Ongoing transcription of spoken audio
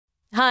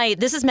Hi,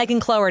 this is Megan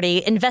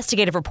Cloherty,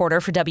 investigative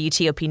reporter for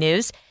WTOP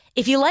News.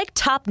 If you like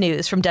top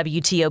news from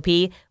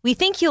WTOP, we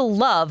think you'll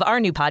love our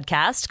new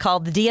podcast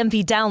called The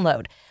DMV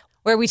Download,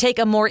 where we take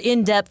a more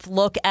in-depth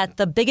look at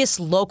the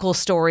biggest local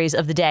stories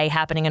of the day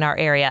happening in our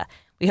area.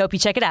 We hope you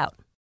check it out.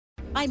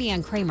 I'm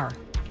Ann Kramer.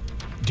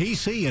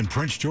 D.C. and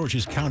Prince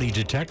George's County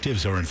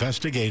detectives are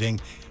investigating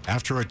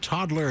after a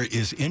toddler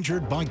is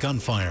injured by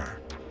gunfire.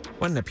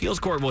 When an appeals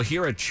court will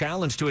hear a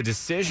challenge to a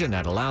decision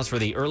that allows for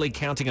the early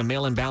counting of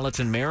mail-in ballots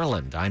in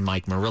Maryland. I'm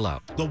Mike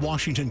Murillo. The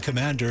Washington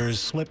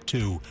Commanders slipped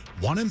to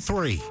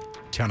 1-3,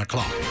 10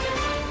 o'clock.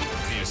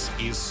 This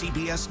is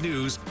CBS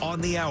News on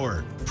the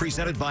Hour,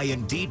 presented by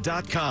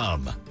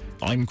Indeed.com.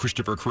 I'm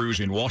Christopher Cruz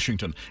in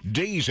Washington.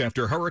 Days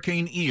after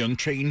Hurricane Ian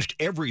changed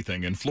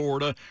everything in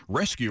Florida,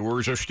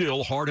 rescuers are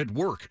still hard at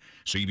work.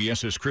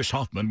 CBS's Chris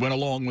Hoffman went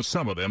along with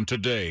some of them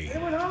today.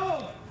 Anyone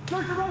home?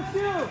 Search and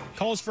rescue!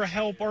 Calls for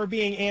help are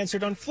being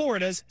answered on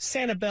Florida's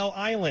Sanibel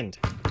Island.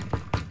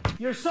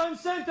 Your son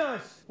sent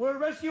us. We're a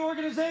rescue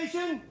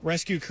organization.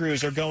 Rescue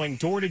crews are going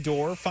door to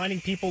door, finding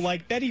people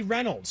like Betty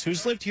Reynolds,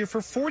 who's lived here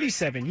for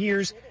 47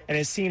 years and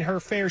has seen her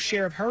fair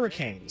share of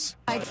hurricanes.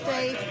 I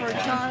stayed for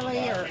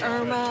Charlie or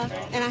Irma,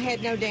 and I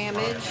had no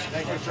damage,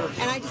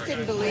 and I just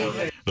didn't believe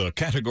it. The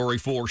Category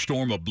 4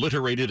 storm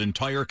obliterated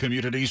entire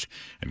communities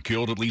and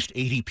killed at least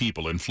 80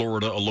 people in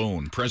Florida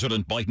alone.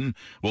 President Biden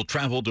will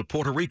travel to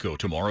Puerto Rico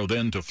tomorrow,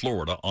 then to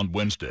Florida on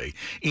Wednesday.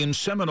 In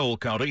Seminole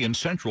County in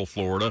central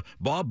Florida,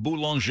 Bob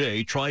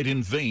Boulanger tried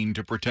in vain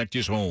to protect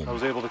his home. I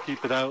was able to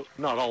keep it out,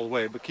 not all the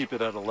way, but keep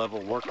it at a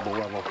level, workable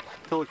level,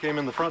 till it came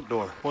in the front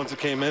door. Once it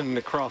came in and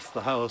it crossed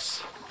the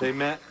house, they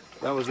met.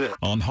 That was it.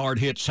 On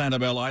hard-hit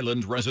Sanibel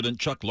Island, resident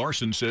Chuck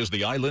Larson says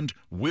the island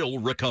will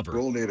recover.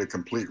 We'll need a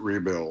complete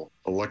rebuild.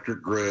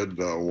 Electric grid,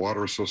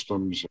 water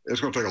systems. It's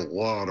going to take a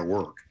lot of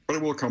work, but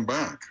it will come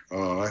back.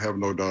 I have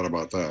no doubt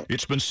about that.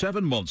 It's been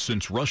 7 months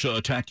since Russia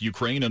attacked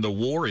Ukraine, and the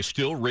war is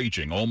still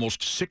raging.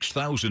 Almost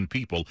 6,000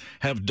 people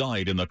have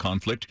died in the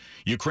conflict.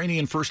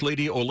 Ukrainian First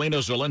Lady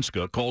Olena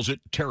Zelenska calls it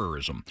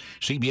terrorism.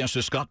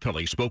 CBS's Scott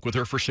Pelley spoke with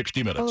her for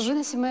 60 minutes.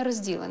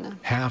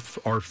 Half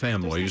our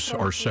families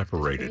are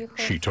separated,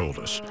 she told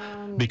us,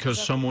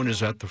 because someone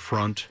is at the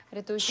front,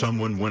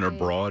 someone went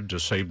abroad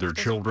to save their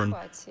children,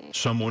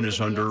 someone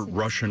is under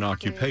Russian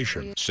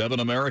occupation. 7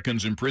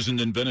 Americans imprisoned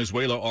in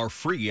Venezuela are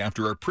free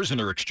after a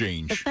prisoner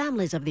exchange. The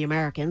families of the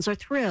Americans are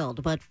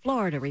thrilled, but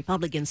Florida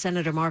Republican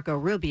Senator Marco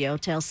Rubio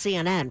tells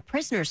CNN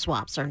prisoner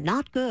swaps are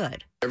not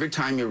good. Every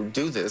time you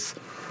do this,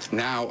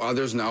 now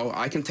others know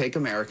I can take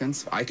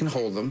Americans, I can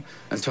hold them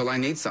until I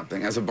need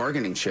something as a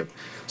bargaining chip.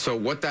 So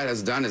what that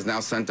has done is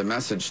now sent a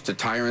message to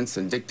tyrants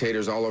and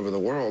dictators all over the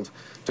world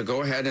to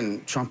go ahead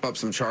and trump up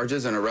some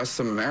charges and arrest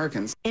some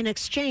Americans. In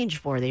exchange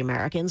for the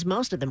Americans,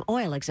 most of them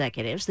oil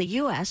executives, the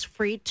U.S.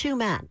 freed 2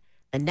 men,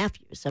 the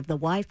nephews of the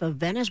wife of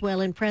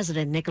Venezuelan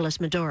President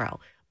Nicolas Maduro,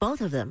 both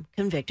of them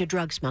convicted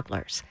drug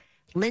smugglers.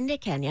 Linda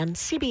Kenyon,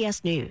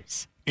 CBS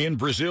News. In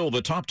Brazil,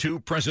 the top 2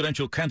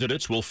 presidential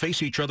candidates will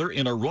face each other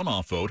in a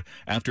runoff vote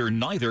after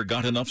neither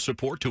got enough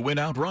support to win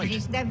outright.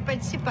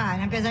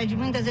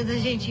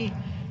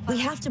 We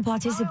have to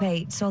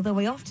participate, although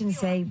we often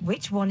say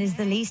which one is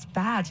the least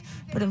bad.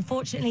 But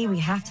unfortunately, we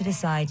have to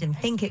decide and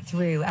think it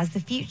through as the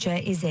future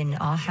is in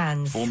our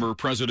hands. Former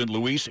President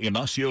Luis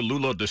Inácio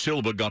Lula da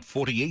Silva got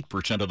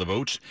 48% of the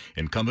votes.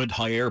 Incumbent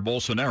Jair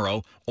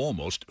Bolsonaro,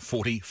 almost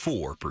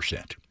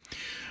 44%.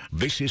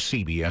 This is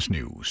CBS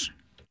News.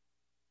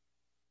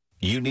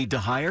 You need to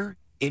hire?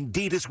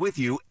 Indeed is with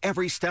you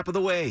every step of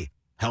the way,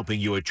 helping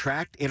you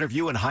attract,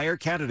 interview, and hire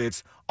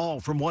candidates all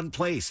from one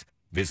place.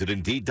 Visit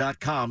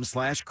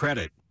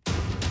Indeed.com/credit.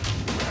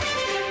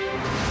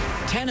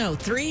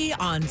 10:03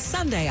 on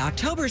Sunday,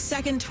 October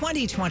 2nd,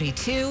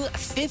 2022,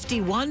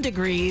 51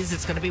 degrees.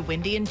 It's going to be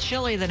windy and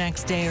chilly the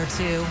next day or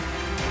two.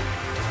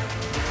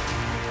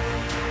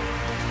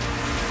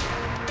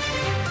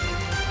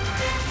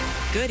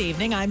 Good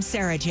evening. I'm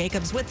Sarah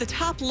Jacobs with the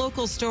top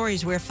local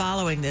stories we're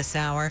following this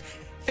hour.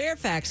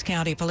 Fairfax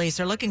County Police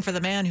are looking for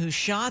the man who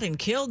shot and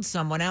killed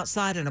someone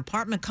outside an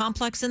apartment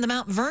complex in the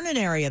Mount Vernon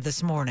area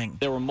this morning.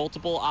 There were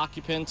multiple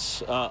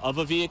occupants of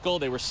a vehicle.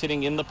 They were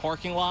sitting in the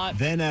parking lot.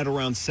 Then at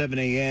around 7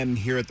 a.m.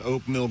 here at the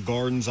Oak Mill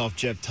Gardens off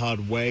Jeff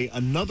Todd Way,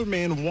 another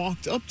man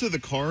walked up to the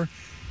car,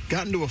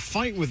 got into a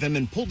fight with them,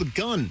 and pulled a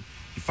gun.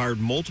 He fired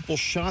multiple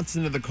shots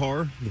into the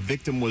car. The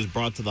victim was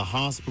brought to the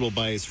hospital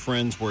by his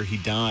friends where he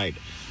died.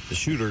 The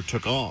shooter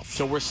took off.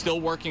 So we're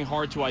still working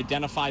hard to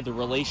identify the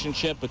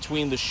relationship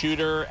between the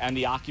shooter and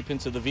the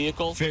occupants of the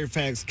vehicle.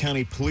 Fairfax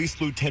County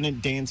Police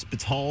Lieutenant Dan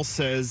Spital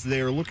says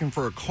they are looking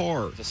for a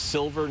car. A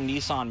silver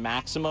Nissan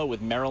Maxima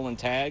with Maryland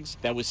tags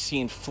that was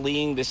seen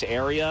fleeing this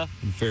area.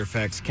 In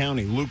Fairfax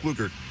County, Luke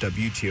Lukert,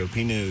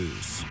 WTOP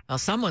News. Well,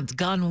 someone's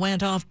gun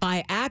went off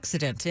by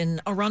accident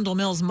in Arundel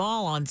Mills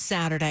Mall on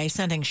Saturday,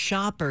 sending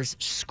shoppers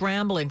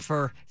scrambling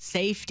for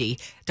safety.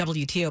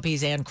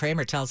 WTOP's Ann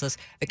Kramer tells us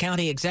the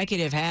county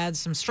executive has had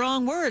some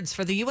strong words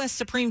for the U.S.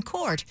 Supreme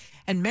Court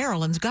and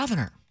Maryland's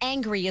governor.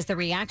 Angry is the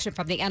reaction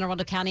from the Anne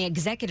Arundel County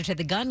executive to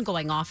the gun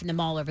going off in the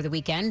mall over the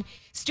weekend.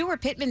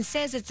 Stuart Pittman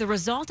says it's the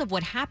result of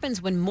what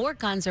happens when more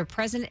guns are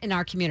present in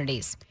our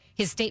communities.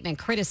 His statement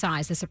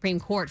criticized the Supreme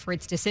Court for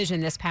its decision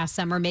this past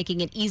summer,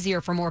 making it easier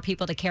for more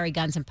people to carry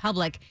guns in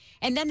public.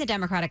 And then the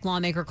Democratic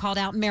lawmaker called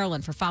out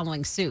Maryland for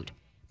following suit.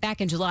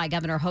 Back in July,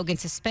 Governor Hogan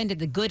suspended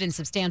the good and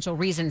substantial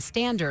reason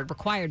standard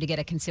required to get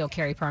a concealed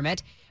carry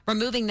permit.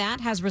 Removing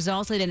that has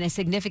resulted in a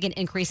significant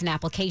increase in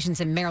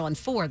applications in Maryland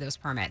for those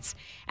permits.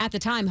 At the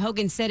time,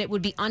 Hogan said it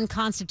would be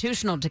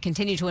unconstitutional to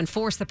continue to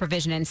enforce the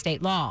provision in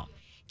state law.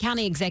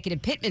 County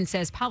Executive Pittman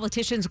says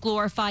politicians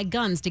glorify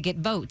guns to get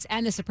votes,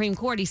 and the Supreme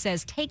Court, he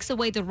says, takes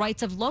away the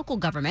rights of local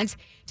governments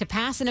to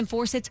pass and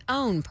enforce its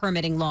own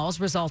permitting laws,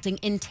 resulting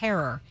in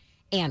terror.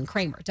 Ann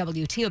Kramer,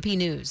 WTOP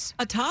News.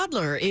 A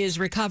toddler is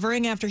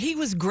recovering after he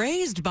was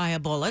grazed by a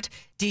bullet.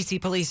 D.C.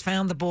 police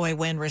found the boy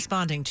when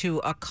responding to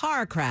a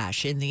car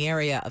crash in the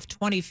area of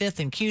 25th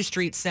and Q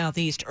Street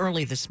Southeast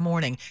early this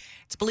morning.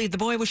 It's believed the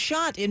boy was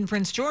shot in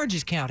Prince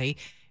George's County.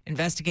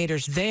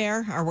 Investigators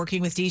there are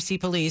working with D.C.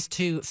 police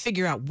to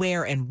figure out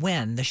where and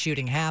when the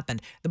shooting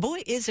happened. The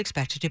boy is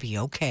expected to be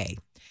okay.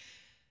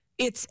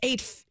 It's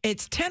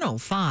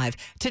 10:05.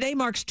 Today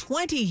marks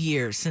 20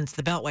 years since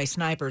the Beltway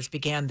snipers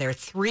began their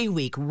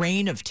 3-week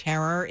reign of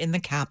terror in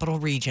the capital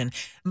region.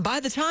 By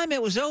the time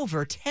it was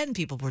over, 10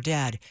 people were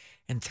dead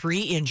and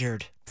 3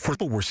 injured.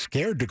 People were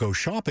scared to go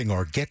shopping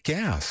or get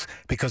gas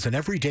because in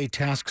everyday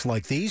tasks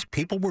like these,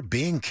 people were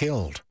being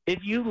killed.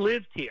 If you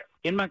lived here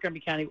in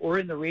Montgomery County or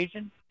in the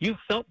region, you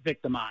felt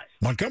victimized.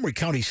 Montgomery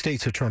County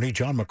State's Attorney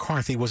John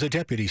McCarthy was a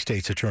deputy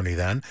state's attorney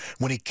then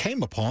when he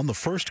came upon the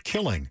first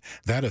killing,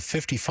 that of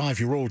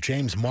 55-year-old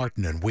James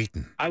Martin in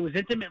Wheaton. I was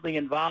intimately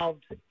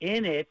involved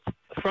in it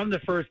from the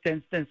first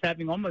instance,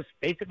 having almost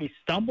basically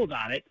stumbled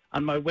on it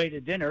on my way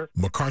to dinner.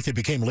 McCarthy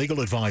became legal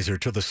advisor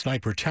to the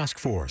Sniper Task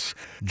Force.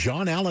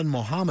 John Allen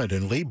Muhammad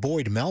and Lee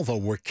Boyd Malvo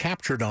were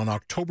captured on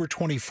October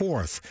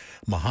 24th.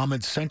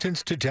 Muhammad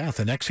sentenced to death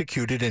and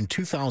executed in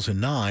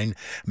 2009.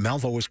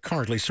 Malvo is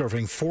currently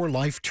serving 4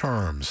 life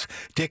terms.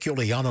 Dick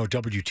Iuliano,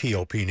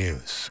 WTOP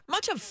News.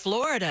 Much of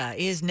Florida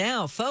is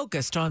now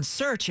focused on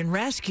search and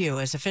rescue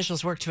as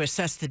officials work to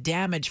assess the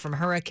damage from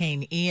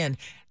Hurricane Ian.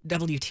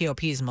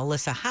 WTOP's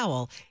Melissa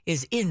Howell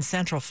is in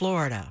Central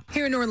Florida.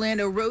 Here in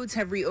Orlando, roads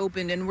have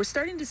reopened and we're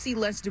starting to see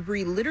less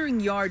debris littering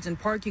yards and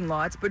parking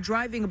lots, but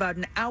driving about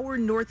an hour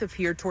north of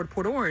here toward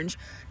Port Orange,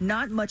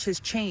 not much has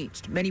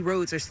changed. Many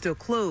roads are still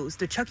closed.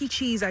 The Chuck E.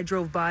 Cheese I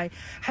drove by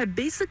had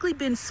basically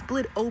been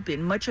split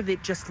open, much of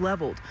it just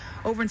leveled.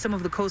 Over in some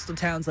of the coastal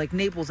towns like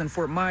Naples and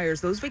Fort Myers,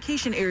 those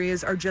vacation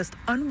areas are just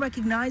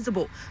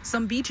unrecognizable.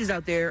 Some beaches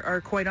out there are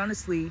quite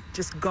honestly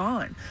just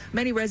gone.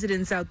 Many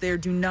residents out there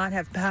do not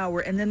have power,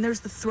 and then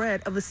there's the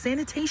threat of a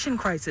sanitation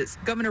crisis.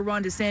 Governor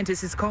Ron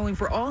DeSantis is calling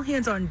for all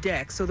hands on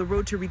deck, so the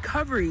road to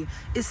recovery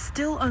is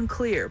still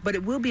unclear, but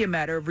it will be a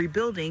matter of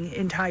rebuilding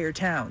entire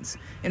towns.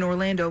 In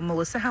Orlando,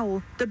 Melissa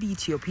Howell,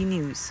 WTOP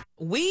News.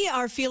 We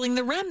are feeling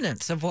the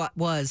remnants of what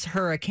was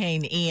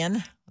Hurricane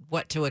Ian.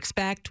 What to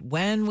expect,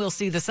 when we'll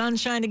see the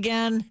sunshine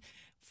again.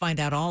 Find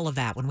out all of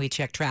that when we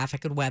check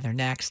traffic and weather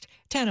next.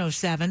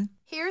 10:07.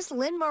 Here's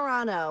Lynn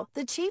Morano,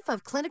 the Chief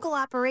of Clinical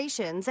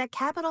Operations at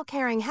Capital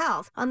Caring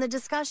Health, on the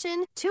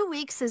discussion 2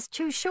 weeks is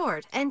too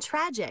short and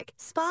tragic,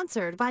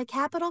 sponsored by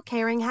Capital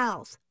Caring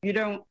Health. You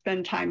don't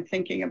spend time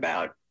thinking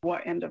about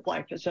what end of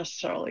life is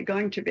necessarily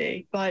going to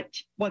be. But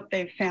what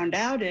they've found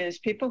out is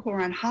people who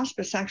are on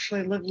hospice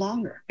actually live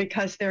longer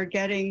because they're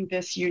getting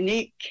this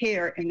unique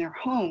care in their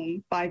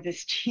home by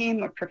this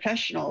team of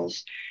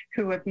professionals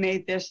who have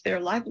made this their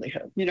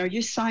livelihood. You know,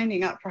 you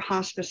signing up for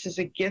hospice is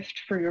a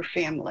gift for your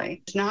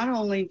family. Not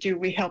only do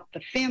we help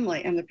the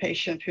family and the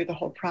patient through the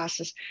whole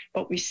process,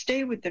 but we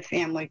stay with the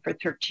family for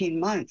 13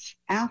 months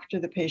after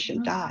the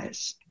patient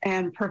dies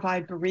and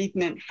provide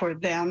bereavement for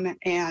them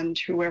and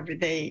whoever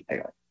they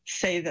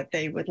say that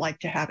they would like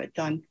to have it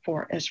done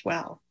for as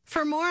well.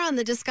 For more on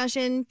the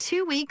discussion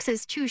 2 weeks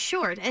is too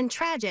short and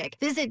tragic,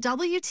 visit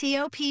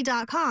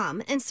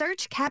WTOP.com and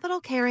search Capital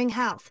Caring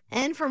Health.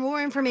 And for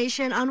more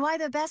information on why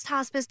the best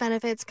hospice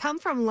benefits come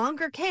from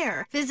longer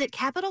care, visit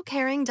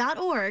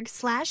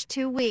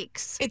capitalcaring.org/2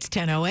 weeks. It's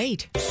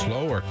 10:08.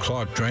 Slow or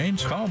clogged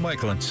drains? Call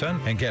Michael &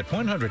 Son and get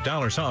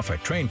 $100 off a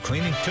drain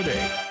cleaning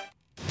today.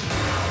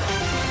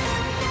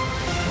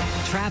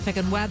 Traffic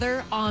and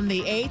weather on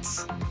the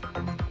 8s.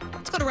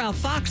 Let's go to Ralph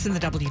Fox in the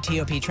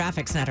WTOP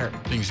Traffic Center.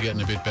 Things are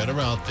getting a bit better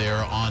out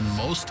there on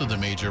most of the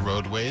major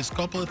roadways. A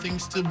couple of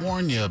things to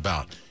warn you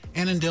about.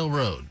 Annandale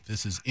Road.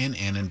 This is in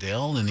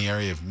Annandale in the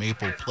area of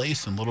Maple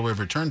Place and Little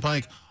River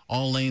Turnpike.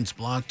 All lanes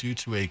blocked due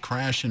to a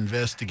crash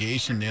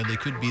investigation there. They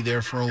could be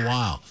there for a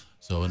while.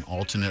 So an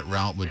alternate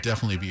route would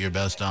definitely be your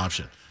best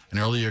option. An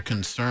earlier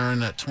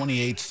concern at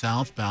 28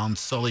 southbound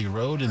Sully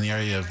Road in the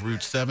area of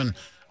Route 7.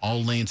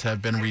 All lanes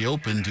have been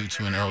reopened due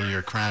to an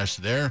earlier crash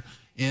there.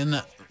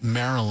 In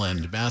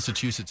Maryland,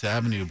 Massachusetts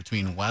Avenue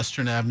between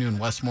Western Avenue and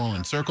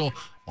Westmoreland Circle.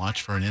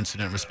 Watch for an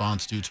incident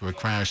response due to a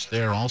crash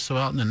there. Also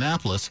out in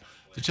Annapolis,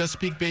 The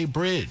Chesapeake Bay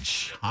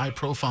Bridge.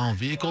 High-profile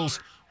vehicles,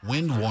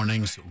 wind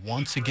warnings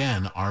once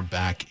again are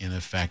back in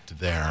effect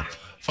there.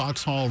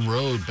 Foxhall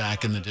Road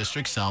back in the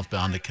district,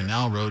 southbound to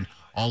Canal Road.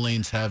 All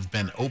lanes have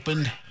been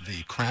opened.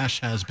 The crash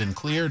has been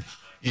cleared.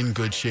 In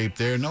good shape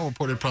there. No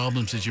reported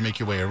problems as you make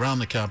your way around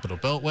the Capitol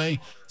Beltway.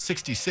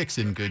 66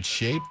 in good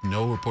shape.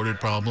 No reported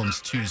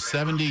problems.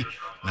 270.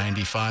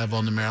 95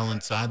 on the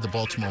Maryland side, the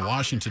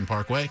Baltimore-Washington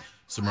Parkway.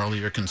 Some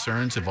earlier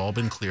concerns have all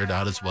been cleared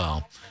out as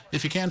well.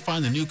 If you can't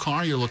find the new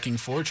car you're looking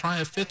for, try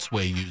a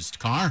Fitzway used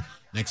car.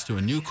 Next to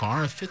a new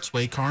car, a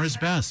Fitzway car is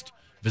best.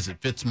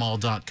 Visit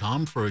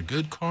fitzmall.com for a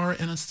good car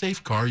and a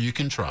safe car you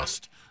can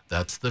trust.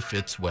 That's the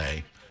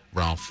Fitzway.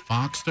 Ralph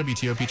Fox,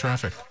 WTOP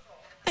Traffic.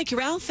 Thank you,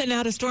 Ralph. And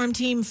now to Storm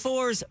Team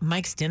 4's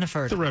Mike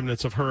Stiniford. The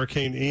remnants of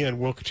Hurricane Ian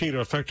will continue to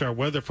affect our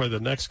weather for the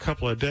next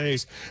couple of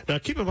days. Now,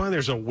 keep in mind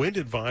there's a wind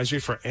advisory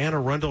for Anne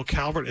Arundel,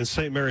 Calvert, and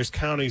St. Mary's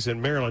counties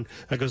in Maryland.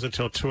 That goes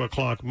until 2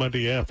 o'clock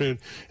Monday afternoon.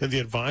 In the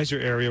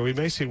advisory area, we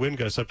may see wind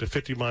gusts up to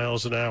 50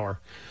 miles an hour.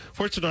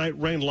 For tonight,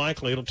 rain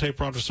likely. It'll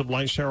taper off to some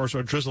light showers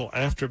or drizzle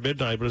after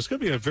midnight, but it's going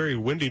to be a very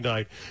windy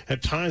night.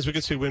 At times, we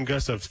could see wind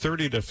gusts of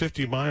 30 to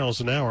 50 miles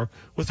an hour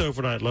with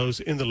overnight lows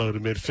in the low to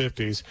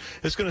mid-50s.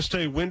 It's going to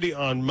stay windy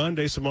on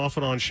Monday, some off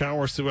and on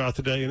showers throughout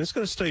the day, and it's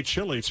going to stay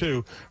chilly,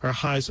 too. Our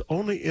highs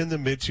only in the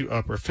mid to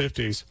upper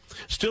 50s.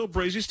 Still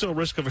breezy, still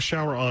risk of a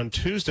shower on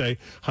Tuesday.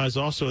 Highs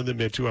also in the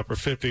mid to upper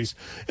 50s.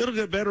 It'll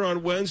get better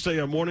on Wednesday.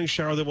 A morning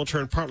shower that will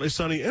turn partly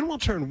sunny and will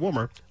turn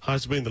warmer.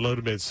 Highs will be in the low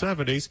to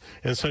mid-70s,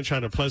 and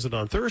sunshine and pleasant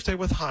on Thursday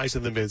with highs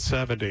in the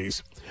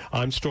mid-70s.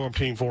 I'm Storm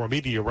Team 4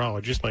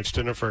 meteorologist Mike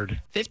Stiniford.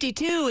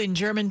 52 in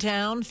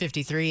Germantown,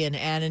 53 in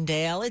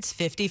Annandale. It's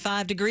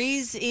 55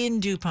 degrees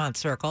in DuPont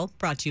Circle.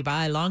 Brought to you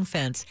by Long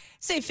Fence.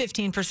 Save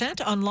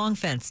 15% on Long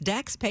Fence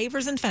decks,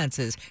 pavers, and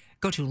fences.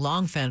 Go to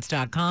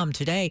longfence.com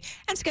today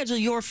and schedule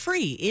your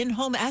free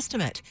in-home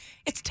estimate.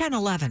 It's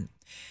 10:11.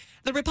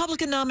 The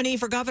Republican nominee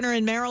for governor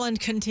in Maryland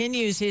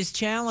continues his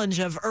challenge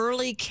of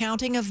early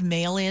counting of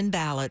mail-in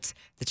ballots.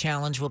 The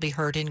challenge will be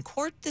heard in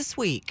court this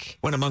week.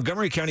 When a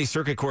Montgomery County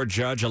Circuit Court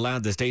judge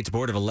allowed the state's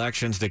Board of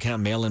Elections to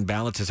count mail-in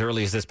ballots as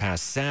early as this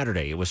past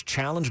Saturday, it was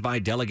challenged by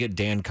Delegate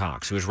Dan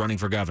Cox, who is running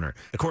for governor.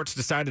 The courts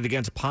decided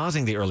against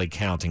pausing the early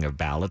counting of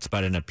ballots,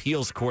 but an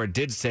appeals court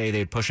did say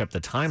they'd push up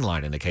the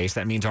timeline in the case.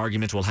 That means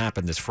arguments will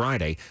happen this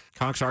Friday.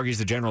 Cox argues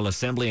the General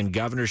Assembly and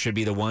governor should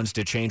be the ones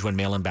to change when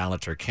mail-in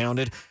ballots are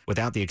counted.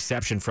 Without the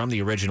exception from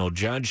the original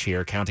judge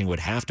here, counting would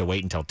have to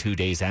wait until 2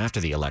 days after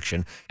the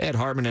election. Ed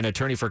Hartman, an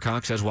attorney for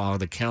Cox, says while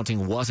the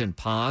counting wasn't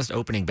paused,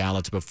 opening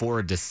ballots before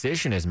a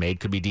decision is made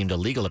could be deemed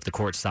illegal if the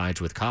court sides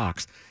with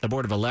Cox. The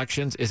Board of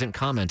Elections isn't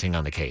commenting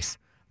on the case.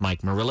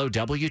 Mike Murillo,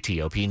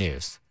 WTOP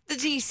News. The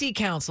D.C.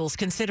 Council's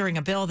considering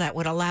a bill that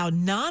would allow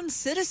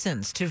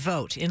non-citizens to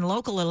vote in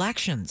local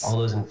elections. All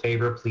those in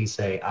favor, please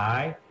say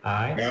aye.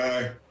 Aye.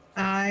 Aye.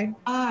 Aye.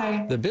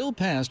 Aye. The bill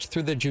passed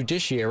through the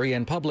Judiciary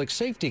and Public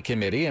Safety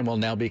Committee and will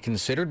now be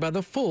considered by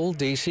the full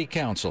D.C.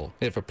 Council.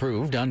 If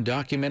approved,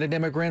 undocumented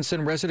immigrants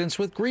and residents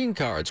with green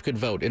cards could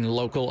vote in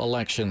local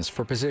elections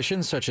for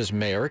positions such as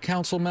mayor,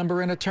 council member,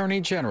 and attorney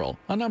general.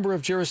 A number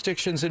of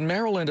jurisdictions in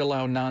Maryland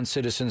allow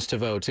non-citizens to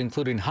vote,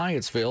 including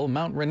Hyattsville,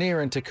 Mount Rainier,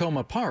 and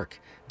Tacoma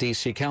Park.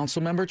 D.C.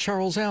 Council member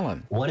Charles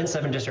Allen. 1 in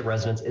 7 district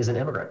residents is an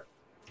immigrant.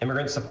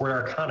 Immigrants support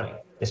our economy.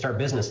 They start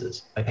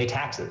businesses. They pay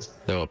taxes.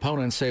 Though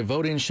opponents say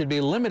voting should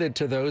be limited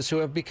to those who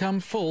have become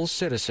full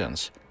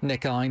citizens.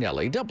 Nick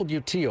Einelli,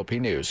 WTOP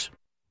News.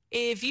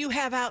 If you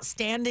have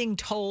outstanding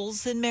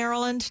tolls in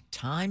Maryland,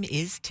 time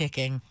is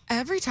ticking.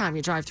 Every time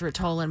you drive through a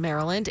toll in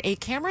Maryland, a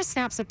camera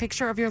snaps a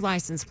picture of your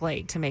license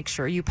plate to make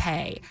sure you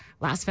pay.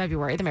 Last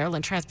February, the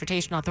Maryland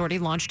Transportation Authority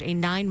launched a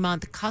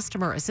 9-month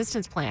customer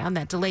assistance plan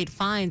that delayed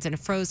fines and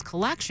froze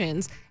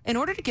collections in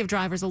order to give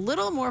drivers a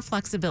little more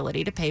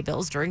flexibility to pay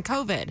bills during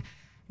COVID.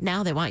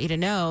 Now they want you to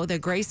know the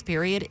grace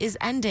period is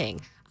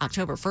ending.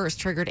 October 1st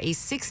triggered a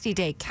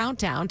 60-day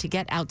countdown to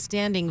get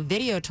outstanding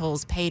video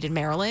tolls paid in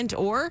Maryland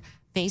or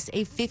face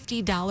a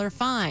 $50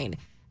 fine.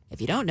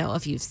 If you don't know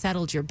if you've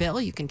settled your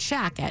bill, you can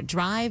check at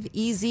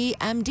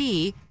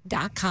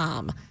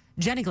driveeasymd.com.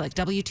 Jenny Glick,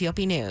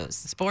 WTOP News.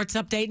 Sports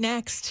update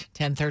next,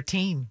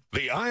 10:13.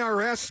 The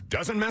IRS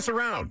doesn't mess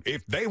around.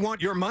 If they want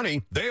your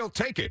money, they'll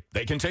take it.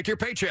 They can take your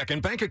paycheck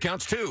and bank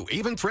accounts too,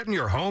 even threaten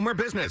your home or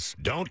business.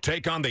 Don't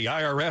take on the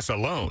IRS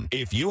alone.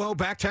 If you owe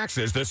back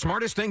taxes, the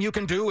smartest thing you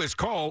can do is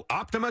call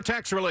Optima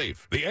Tax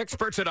Relief. The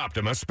experts at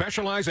Optima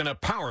specialize in a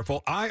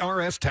powerful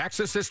IRS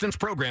tax assistance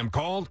program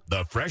called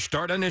the Fresh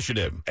Start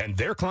Initiative. And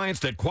their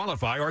clients that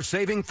qualify are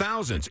saving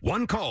thousands.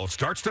 One call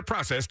starts the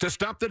process to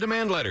stop the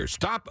demand letters,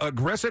 stop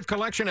aggressive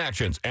collection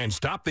actions, and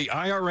stop the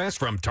IRS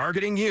from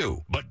targeting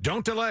you. But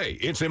don't delay.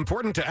 It's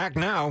important to act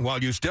now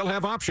while you still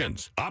have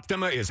options.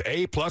 Optima is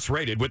A+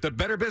 rated with the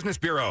Better Business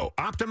Bureau.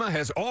 Optima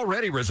has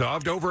already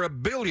resolved over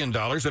 $1 billion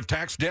of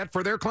tax debt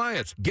for their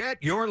clients. Get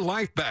your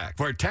life back.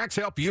 For tax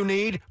help you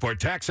need, for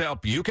tax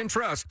help you can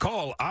trust,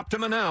 call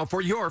Optima now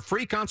for your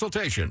free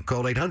consultation.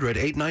 Call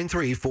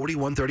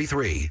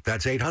 800-893-4133.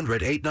 That's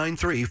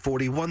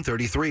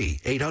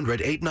 800-893-4133.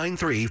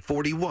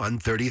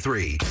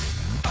 800-893-4133.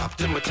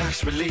 Optima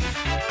Tax Relief.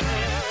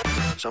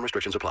 Some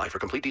restrictions apply. For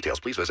complete details,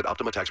 please visit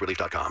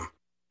OptimaTaxRelief.com.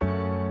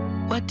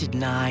 What did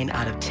 9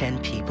 out of 10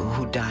 people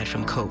who died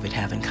from COVID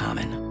have in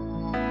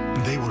common?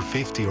 They were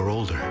 50 or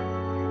older.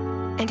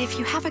 And if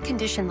you have a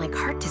condition like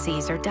heart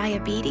disease or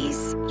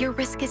diabetes, your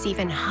risk is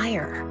even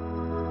higher.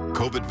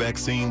 COVID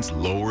vaccines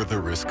lower the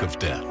risk of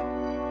death.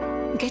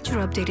 Get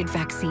your updated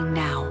vaccine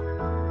now.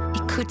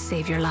 It could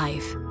save your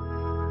life.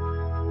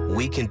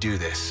 We can do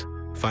this.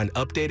 Find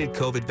updated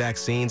COVID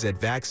vaccines at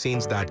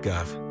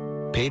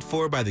vaccines.gov. Paid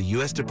for by the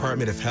U.S.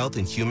 Department of Health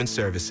and Human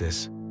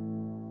Services.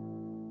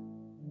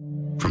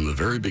 From the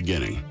very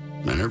beginning,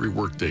 and every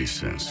workday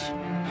since,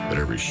 at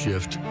every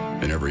shift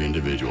and every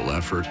individual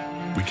effort,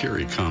 we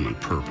carry a common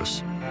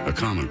purpose, a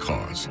common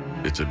cause.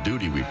 It's a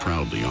duty we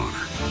proudly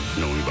honor,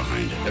 knowing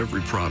behind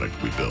every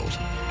product we build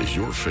is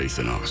your faith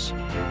in us.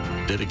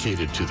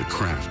 Dedicated to the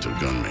craft of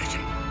gun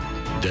making.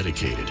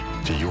 Dedicated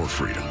to your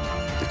freedom,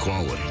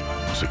 equality,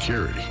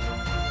 security,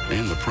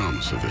 and the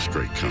promise of this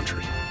great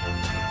country.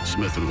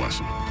 Smith &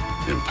 Wesson,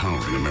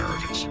 empowering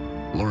Americans.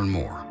 Learn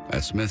more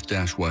at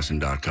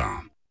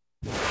smith-wesson.com.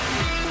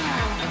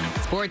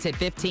 Sports at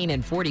 15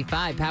 and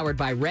 45, powered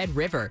by Red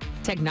River.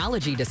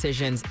 Technology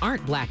decisions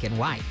aren't black and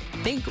white.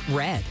 Think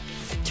red.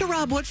 To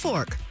Rob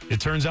Woodfork. It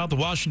turns out the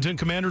Washington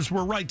Commanders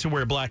were right to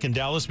wear black in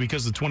Dallas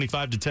because the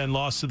 25-10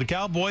 loss to the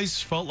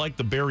Cowboys felt like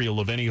the burial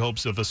of any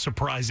hopes of a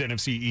surprise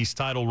NFC East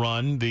title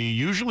run. The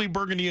usually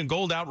burgundy and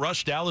gold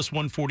outrushed Dallas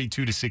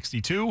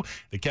 142-62.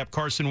 They kept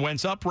Carson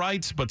Wentz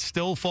upright, but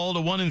still fall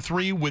to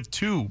 1-3 with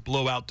 2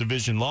 blowout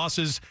division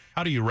losses.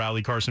 How do you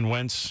rally Carson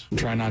Wentz?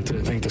 Try not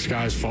to think the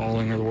sky's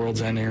falling or the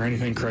world's ending or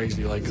anything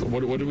crazy. Like,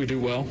 what do we do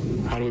well?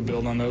 How do we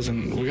build on those?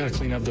 And we got to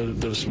clean up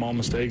the small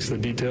mistakes, the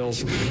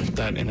details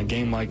that in a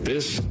game like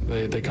this,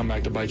 they come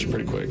back to bite you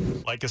pretty quick.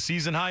 Like a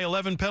season-high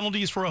 11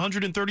 penalties for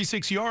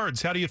 136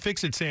 yards. How do you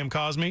fix it, Sam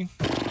Cosmi?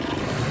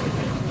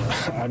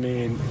 I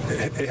mean,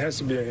 it has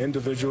to be an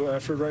individual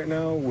effort right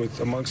now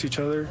amongst each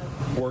other,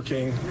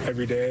 working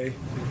every day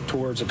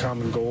towards a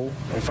common goal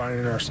and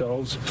finding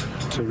ourselves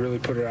to really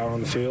put it out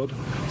on the field.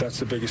 That's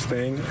the biggest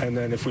thing. And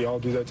then if we all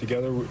do that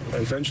together,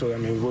 eventually, I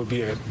mean, we'll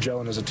be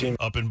gelling as a team.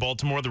 Up in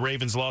Baltimore, the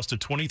Ravens lost a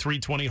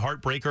 23-20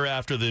 heartbreaker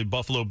after the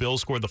Buffalo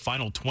Bills scored the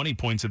final 20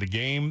 points of the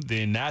game.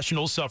 The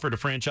Nationals suffered a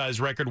franchise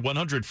record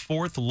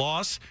 104th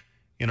loss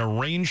in a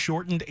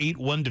rain-shortened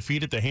 8-1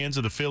 defeat at the hands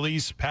of the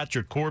Phillies.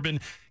 Patrick Corbin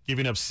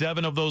giving up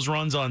 7 of those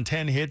runs on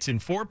 10 hits in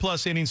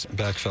 4+ innings.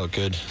 Back felt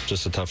good.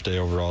 Just a tough day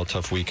overall,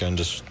 tough weekend,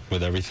 just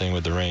with everything,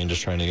 with the rain,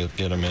 just trying to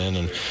get them in,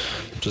 and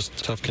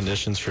just tough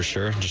conditions for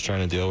sure, just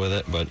trying to deal with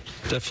it, but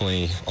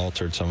definitely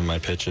altered some of my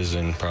pitches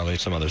and probably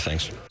some other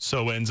things.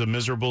 So ends a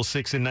miserable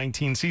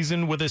 6-19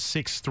 season with a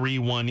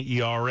 6.31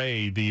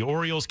 ERA. The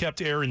Orioles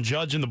kept Aaron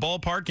Judge in the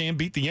ballpark and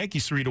beat the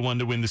Yankees 3-1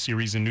 to win the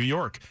series in New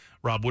York.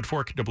 Rob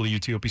Woodfork,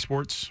 WTOP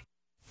Sports.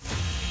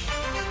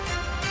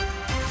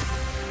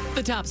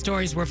 The top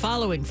stories we're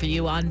following for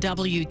you on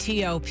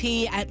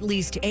WTOP. At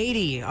least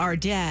 80 are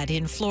dead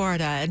in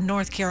Florida and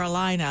North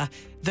Carolina.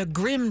 The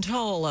grim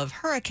toll of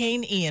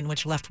Hurricane Ian,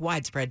 which left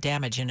widespread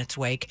damage in its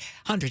wake.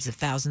 Hundreds of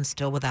thousands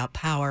still without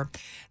power.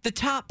 The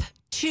top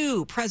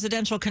 2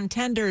 presidential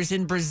contenders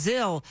in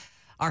Brazil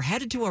are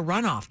headed to a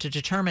runoff to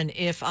determine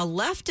if a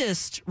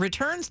leftist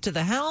returns to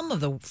the helm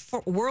of the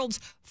world's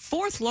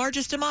 4th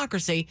largest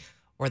democracy,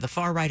 or the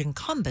far-right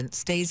incumbent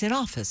stays in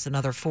office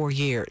another 4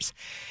 years.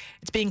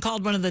 It's being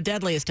called one of the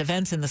deadliest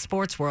events in the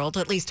sports world.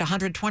 At least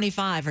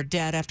 125 are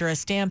dead after a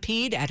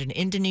stampede at an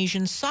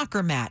Indonesian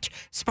soccer match,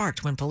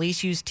 sparked when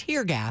police used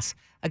tear gas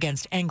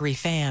against angry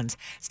fans.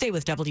 Stay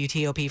with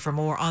WTOP for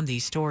more on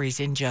these stories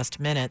in just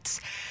minutes.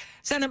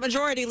 Senate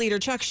Majority Leader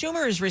Chuck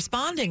Schumer is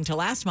responding to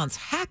last month's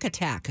hack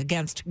attack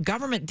against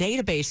government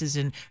databases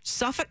in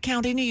Suffolk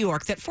County, New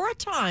York, that for a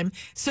time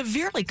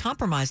severely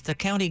compromised the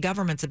county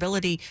government's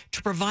ability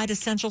to provide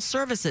essential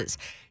services.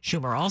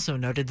 Schumer also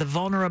noted the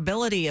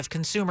vulnerability of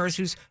consumers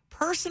whose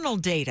personal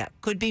data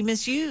could be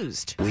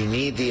misused. We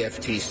need the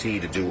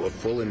FTC to do a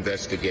full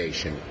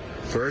investigation,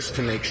 first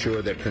to make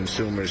sure that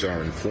consumers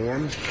are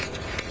informed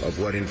of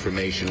what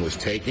information was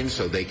taken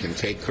so they can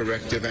take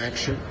corrective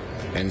action,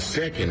 and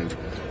second,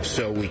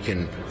 so we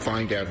can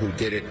find out who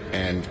did it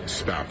and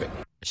stop it.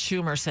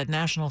 Schumer said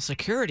national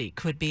security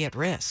could be at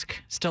risk.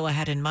 Still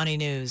ahead in Money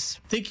News.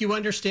 Think you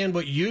understand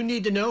what you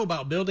need to know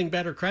about building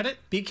better credit?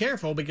 Be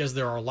careful, because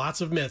there are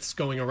lots of myths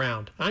going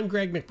around. I'm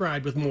Greg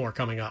McBride with more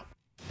coming up.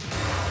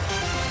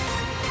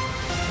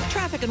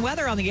 Traffic and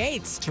weather on the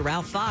 8s to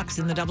Ralph Fox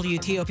in the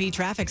WTOP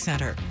Traffic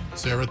Center.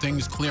 Sarah,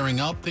 things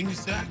clearing up.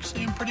 Things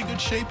actually in pretty good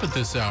shape at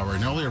this hour.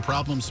 An earlier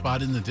problem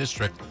spot in the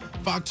district,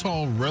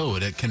 Foxhall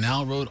Road at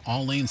Canal Road.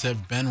 All lanes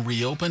have been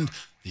reopened.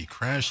 The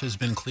crash has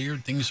been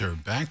cleared. Things are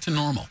back to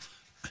normal.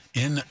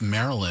 In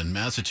Maryland,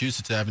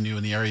 Massachusetts Avenue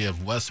in the area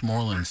of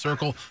Westmoreland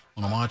Circle.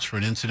 On a watch for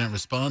an incident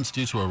response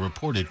due to a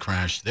reported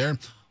crash there.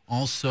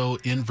 Also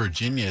in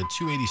Virginia,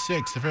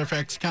 286, the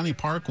Fairfax County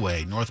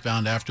Parkway,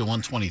 northbound after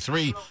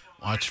 123.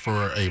 Watch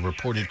for a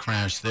reported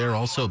crash there.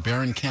 Also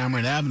Barron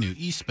Cameron Avenue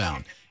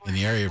eastbound in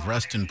the area of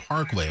Reston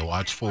Parkway.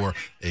 Watch for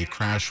a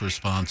crash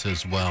response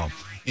as well.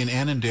 In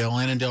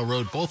Annandale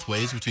Road both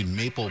ways between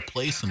Maple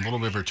Place and Little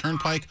River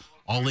Turnpike.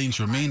 All lanes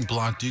remain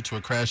blocked due to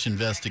a crash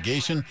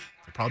investigation.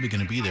 They're probably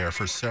going to be there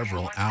for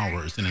several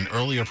hours. In an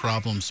earlier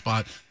problem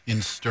spot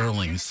in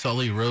Sterling,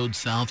 Sully Road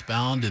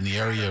southbound in the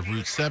area of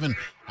Route 7,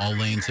 all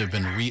lanes have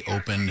been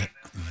reopened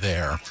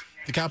there.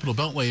 The Capital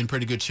Beltway in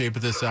pretty good shape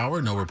at this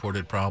hour. No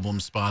reported problem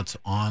spots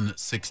on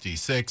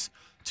 66.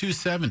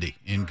 270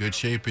 in good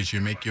shape as you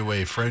make your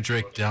way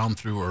Frederick down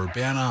through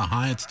Urbana,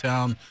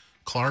 Hyattstown,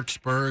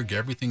 Clarksburg.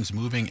 Everything's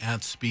moving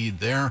at speed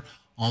there.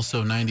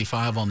 Also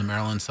 95 on the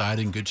Maryland side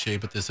in good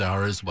shape at this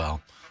hour as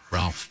well.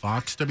 Ralph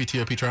Fox,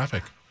 WTOP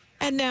Traffic.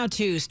 And now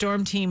to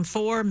Storm Team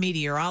 4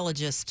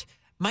 meteorologist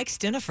Mike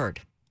Stiniford.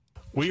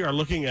 We are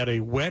looking at a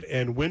wet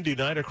and windy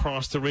night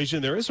across the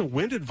region. There is a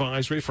wind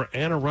advisory for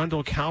Anne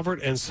Arundel,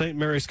 Calvert, and St.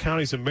 Mary's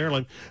counties in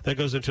Maryland. That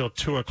goes until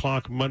 2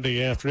 o'clock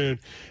Monday afternoon.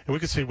 And we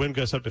can see wind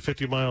gusts up to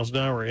 50 miles an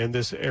hour in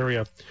this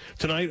area.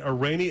 Tonight, a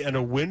rainy and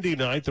a windy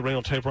night. The rain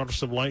will taper off to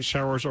some light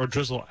showers or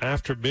drizzle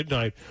after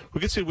midnight.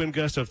 We can see wind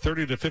gusts of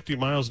 30 to 50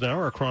 miles an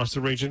hour across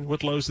the region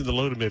with lows in the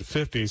low to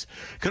mid-50s.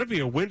 Going to be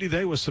a windy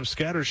day with some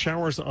scattered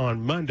showers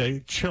on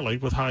Monday. Chilly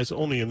with highs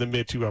only in the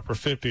mid to upper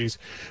 50s.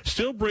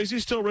 Still breezy,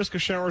 still risk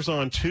of showers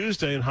on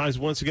Tuesday and highs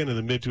once again in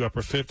the mid to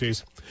upper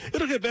 50s.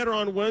 It'll get better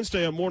on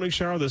Wednesday. A morning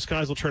shower. The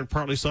skies will turn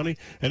partly sunny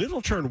and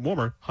it'll turn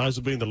warmer. Highs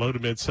will be in the low to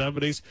mid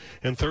 70s.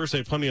 And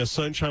Thursday, plenty of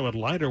sunshine with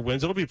lighter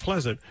winds. It'll be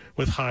pleasant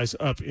with highs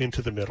up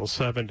into the middle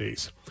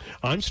 70s.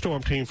 I'm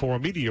Storm Team 4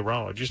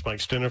 meteorologist Mike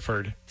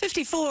Stiniford.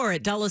 54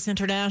 at Dulles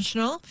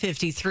International,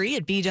 53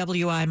 at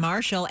BWI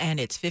Marshall, and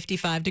it's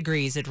 55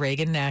 degrees at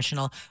Reagan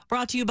National.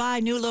 Brought to you by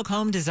New Look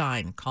Home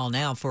Design. Call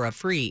now for a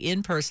free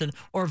in-person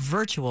or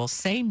virtual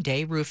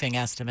same-day roofing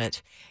estimate.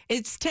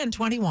 It's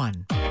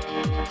 10:21.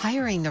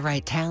 Hiring the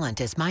right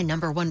talent is my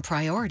number one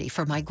priority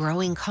for my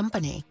growing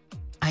company.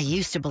 I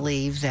used to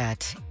believe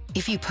that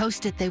if you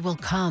post it, they will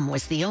come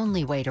was the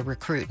only way to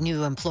recruit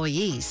new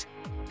employees.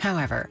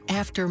 However,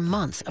 after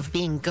months of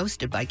being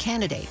ghosted by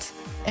candidates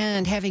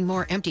and having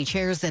more empty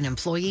chairs than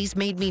employees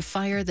made me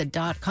fire the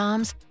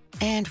 .coms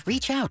and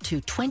reach out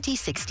to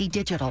 2060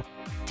 Digital.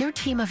 Their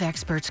team of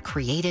experts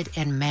created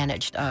and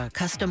managed a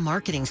custom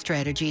marketing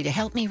strategy to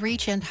help me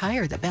reach and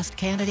hire the best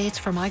candidates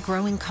for my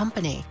growing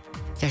company.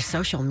 Their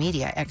social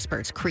media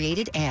experts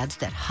created ads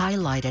that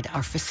highlighted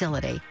our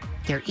facility.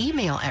 Their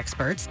email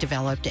experts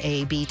developed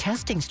A/B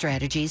testing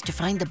strategies to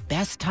find the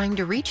best time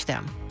to reach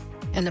them.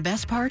 And the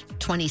best part,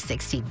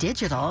 2060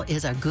 Digital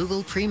is a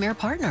Google Premier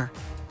partner.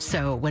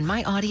 So when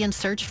my audience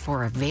searched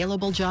for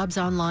available jobs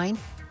online,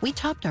 we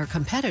topped our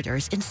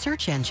competitors in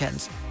search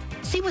engines.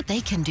 See what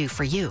they can do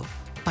for you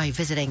by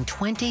visiting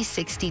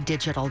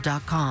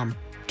 2060digital.com.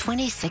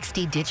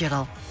 2060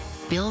 Digital,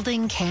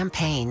 building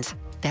campaigns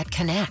that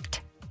connect.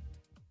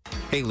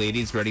 Hey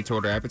ladies, ready to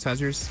order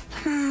appetizers?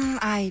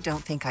 I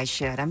don't think I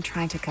should. I'm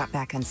trying to cut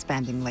back on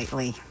spending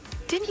lately.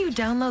 Didn't you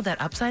download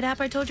that Upside app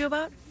I told you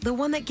about? The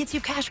one that gets you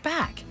cash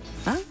back.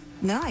 Huh?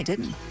 No, I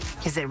didn't.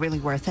 Is it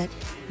really worth it?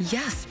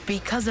 Yes,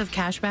 because of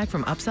cash back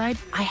from Upside,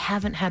 I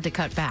haven't had to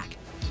cut back,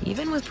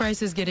 even with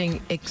prices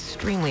getting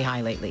extremely high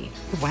lately.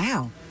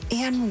 Wow.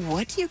 And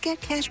what do you get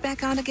cash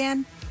back on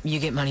again? You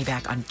get money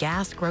back on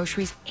gas,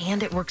 groceries,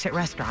 and it works at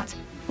restaurants.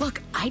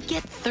 Look, I'd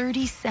get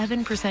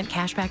 37%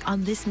 cash back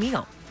on this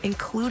meal,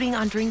 including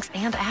on drinks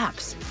and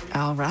apps.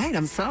 All right,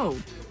 I'm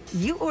sold.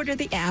 You order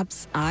the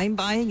apps, I'm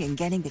buying and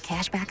getting the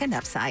cash back on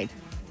Upside.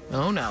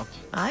 Oh no,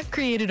 I've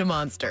created a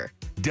monster.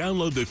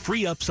 Download the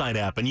free Upside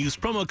app and use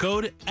promo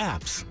code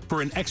APPS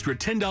for an extra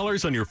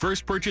 $10 on your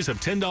first purchase of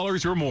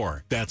 $10 or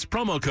more. That's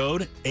promo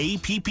code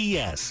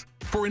APPS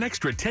for an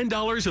extra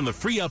 $10 on the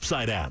free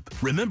Upside app.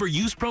 Remember,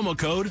 use promo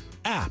code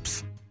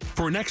APPS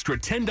for an extra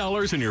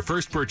 $10 on your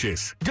first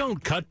purchase.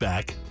 Don't cut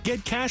back.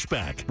 Get cash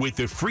back with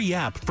the free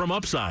app from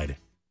Upside.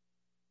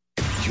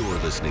 You're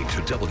listening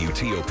to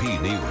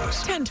WTOP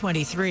News.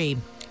 10:23.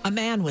 A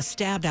man was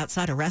stabbed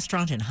outside a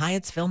restaurant in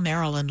Hyattsville,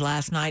 Maryland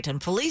last night, and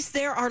police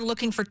there are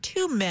looking for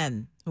two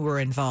men who were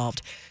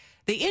involved.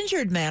 The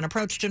injured man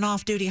approached an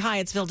off-duty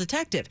Hyattsville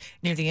detective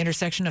near the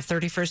intersection of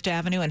 31st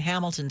Avenue and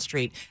Hamilton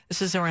Street.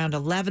 This is around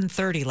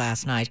 11:30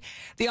 last night.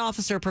 The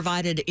officer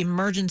provided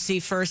emergency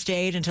first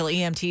aid until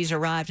EMTs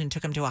arrived and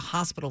took him to a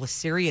hospital with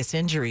serious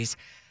injuries.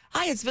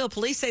 Hyattsville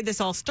police say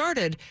this all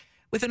started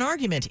with an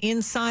argument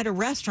inside a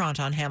restaurant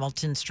on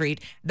Hamilton Street.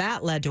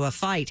 That led to a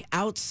fight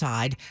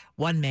outside.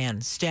 One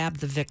man stabbed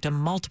the victim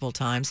multiple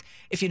times.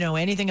 If you know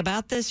anything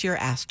about this, you're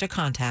asked to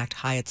contact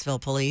Hyattsville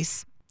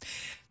police.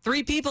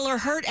 3 people are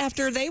hurt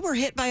after they were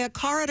hit by a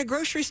car at a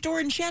grocery store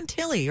in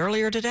Chantilly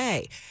earlier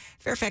today.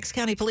 Fairfax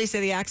County Police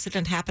say the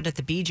accident happened at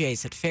the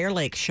BJ's at Fair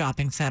Lake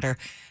Shopping Center.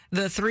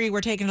 The 3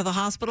 were taken to the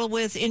hospital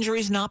with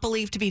injuries not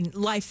believed to be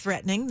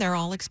life-threatening. They're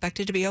all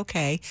expected to be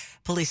okay.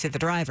 Police say the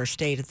driver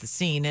stayed at the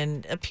scene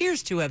and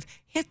appears to have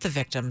hit the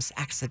victims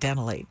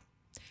accidentally.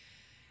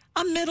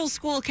 A middle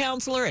school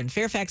counselor in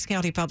Fairfax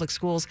County Public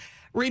Schools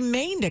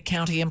remained a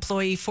county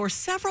employee for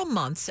several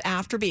months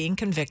after being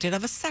convicted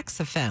of a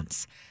sex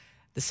offense.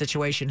 The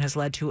situation has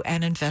led to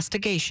an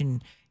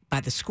investigation by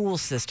the school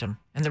system,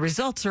 and the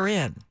results are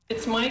in.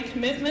 It's my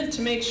commitment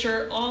to make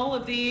sure all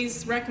of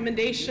these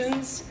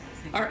recommendations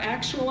are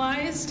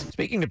actualized.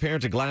 Speaking to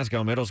parents at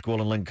Glasgow Middle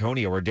School in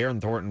Lincolnia, where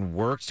Darren Thornton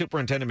worked,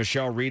 Superintendent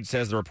Michelle Reed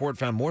says the report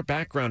found more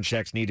background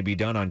checks need to be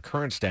done on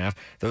current staff.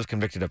 Those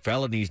convicted of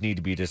felonies need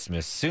to be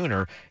dismissed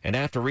sooner. And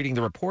after reading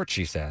the report,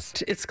 she says,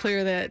 it's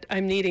clear that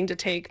I'm needing to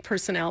take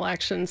personnel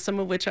actions, some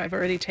of which I've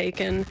already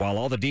taken. While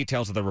all the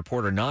details of the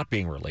report are not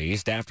being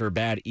released, after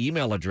bad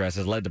email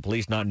addresses led to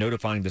police not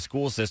notifying the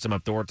school system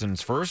of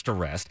Thornton's first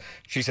arrest,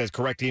 she says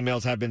correct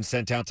emails have been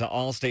sent out to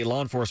all state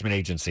law enforcement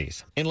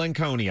agencies. In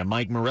Lincolnia,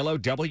 Mike Murillo,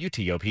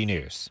 WTOP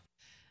News.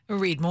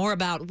 Read more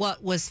about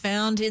what was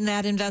found in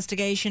that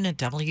investigation at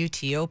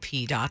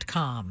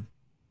WTOP.com.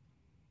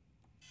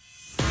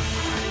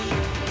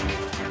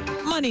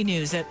 Money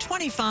news at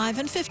 25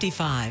 and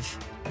 55.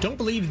 Don't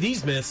believe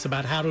these myths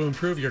about how to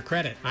improve your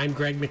credit. I'm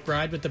Greg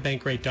McBride with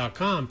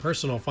thebankrate.com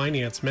Personal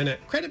Finance Minute.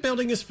 Credit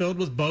building is filled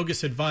with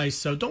bogus advice,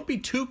 so don't be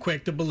too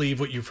quick to believe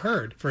what you've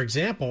heard. For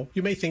example,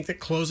 you may think that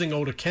closing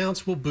old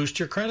accounts will boost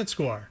your credit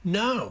score.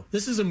 No,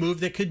 this is a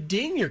move that could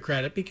ding your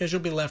credit because you'll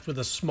be left with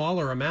a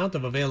smaller amount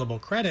of available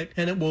credit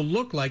and it will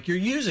look like you're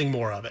using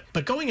more of it.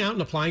 But going out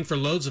and applying for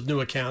loads of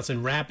new accounts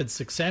in rapid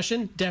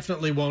succession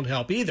definitely won't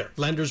help either.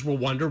 Lenders will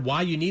wonder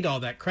why you need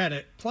all that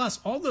credit. Plus,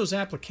 all those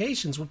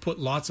applications will put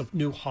lots of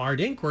new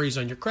hard inquiries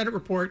on your credit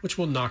report, which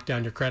will knock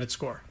down your credit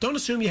score. Don't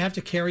assume you have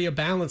to carry a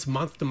balance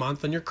month to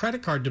month on your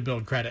credit card to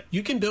build credit.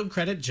 You can build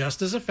credit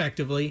just as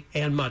effectively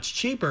and much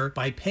cheaper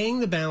by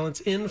paying the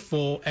balance in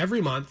full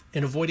every month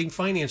and avoiding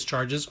finance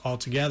charges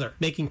altogether.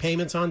 Making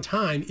payments on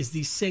time is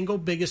the single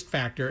biggest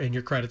factor in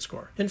your credit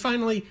score. And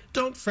finally,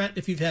 don't fret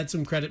if you've had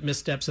some credit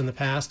missteps in the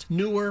past.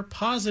 Newer,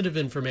 positive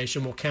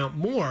information will count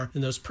more,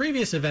 and those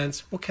previous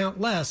events will count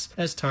less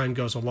as time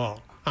goes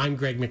along. I'm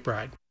Greg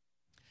McBride.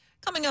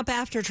 Coming up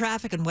after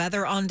traffic and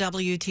weather on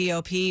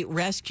WTOP,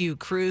 rescue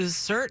crews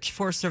search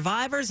for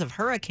survivors of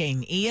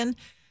Hurricane Ian,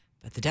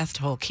 but the death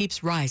toll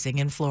keeps rising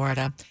in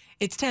Florida.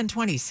 It's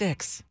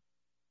 10:26.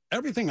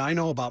 Everything I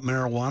know about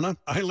marijuana,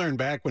 I learned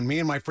back when me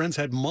and my friends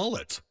had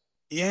mullets.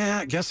 Yeah,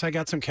 I guess I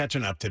got some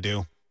catching up to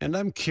do. And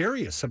I'm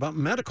curious about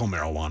medical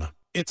marijuana.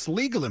 It's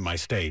legal in my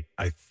state,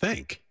 I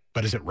think.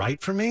 But is it right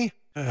for me?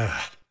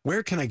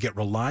 Where can I get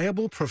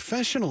reliable,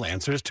 professional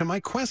answers to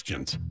my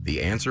questions?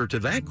 The answer to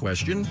that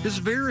question is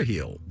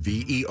Veriheal,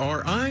 VERIHEAL.com.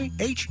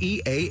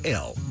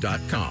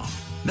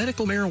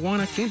 Medical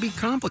marijuana can be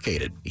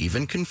complicated,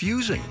 even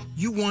confusing.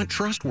 You want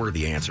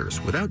trustworthy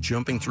answers without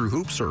jumping through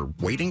hoops or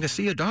waiting to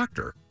see a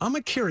doctor. I'm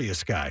a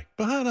curious guy,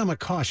 but I'm a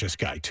cautious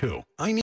guy, too. I need